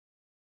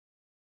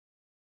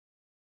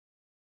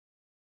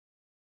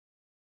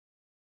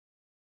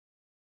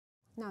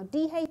Now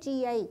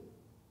DHEA,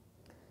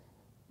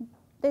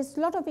 there's a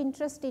lot of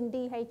interest in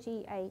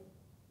DHEA.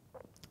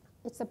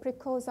 It's a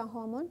precursor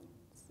hormone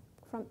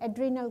from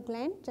adrenal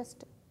gland,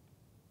 just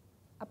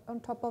up on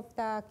top of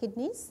the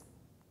kidneys.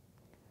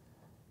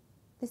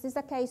 This is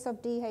a case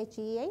of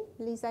DHEA.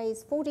 Lisa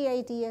is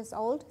 48 years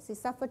old. She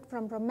suffered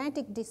from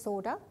rheumatic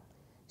disorder.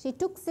 She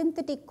took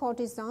synthetic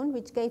cortisone,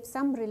 which gave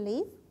some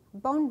relief.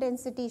 Bone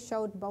density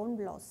showed bone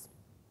loss.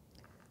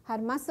 Her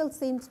muscle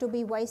seems to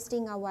be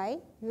wasting away,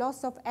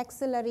 loss of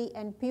axillary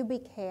and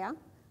pubic hair,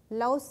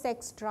 low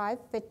sex drive,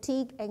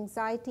 fatigue,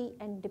 anxiety,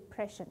 and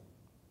depression.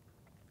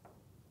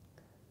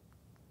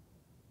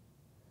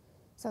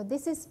 So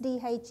this is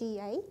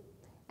DHEA,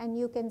 and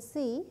you can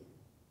see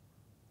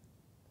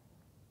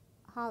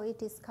how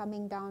it is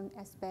coming down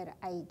as per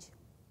age.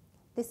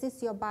 This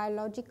is your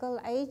biological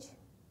age,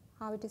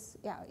 how it is,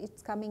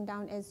 it's coming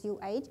down as you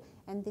age,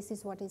 and this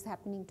is what is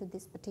happening to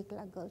this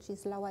particular girl.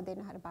 She's lower than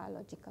her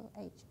biological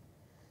age.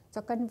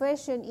 So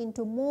conversion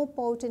into more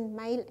potent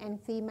male and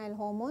female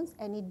hormones,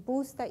 and it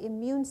boosts the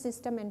immune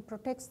system and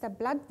protects the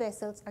blood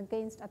vessels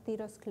against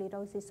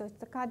atherosclerosis. So it's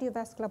the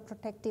cardiovascular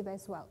protective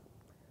as well.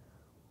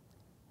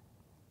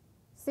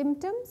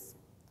 Symptoms: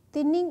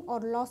 thinning or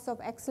loss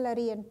of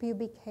axillary and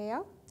pubic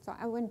hair. So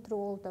I went through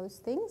all those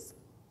things.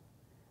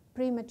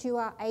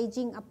 Premature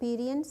aging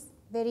appearance,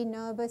 very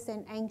nervous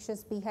and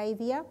anxious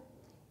behavior,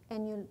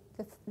 and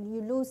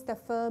you lose the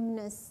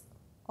firmness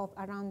of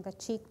around the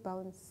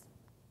cheekbones.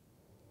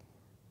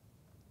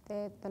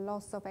 The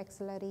loss of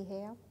axillary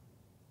hair.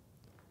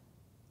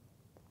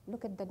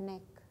 Look at the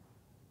neck.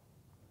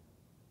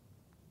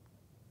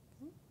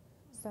 Okay.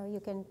 So you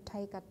can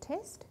take a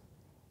test,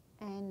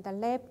 and the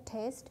lab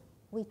test,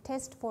 we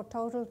test for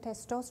total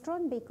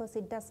testosterone because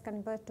it does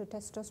convert to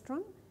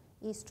testosterone,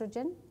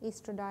 estrogen,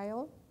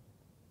 estradiol,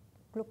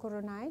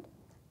 glucuronide,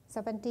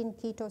 17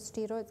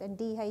 ketosteroids, and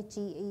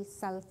DHEA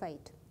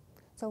sulfate.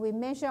 So we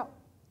measure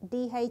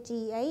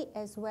DHEA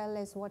as well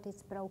as what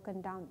it's broken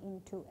down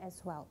into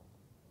as well.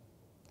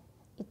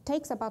 It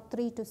takes about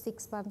 3 to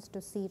 6 months to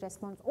see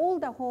response. All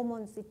the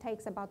hormones, it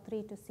takes about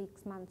 3 to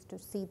 6 months to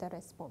see the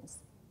response.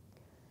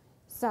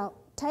 So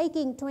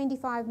taking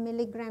 25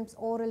 milligrams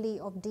orally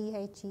of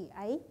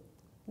DHEA,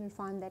 you'll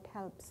find that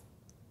helps.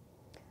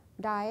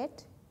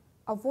 Diet,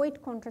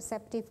 avoid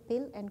contraceptive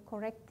pill and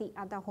correct the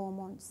other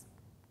hormones.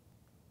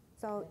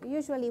 So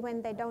usually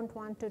when they don't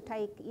want to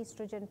take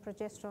estrogen,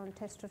 progesterone,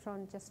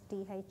 testosterone, just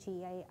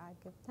DHEA I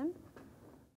give them.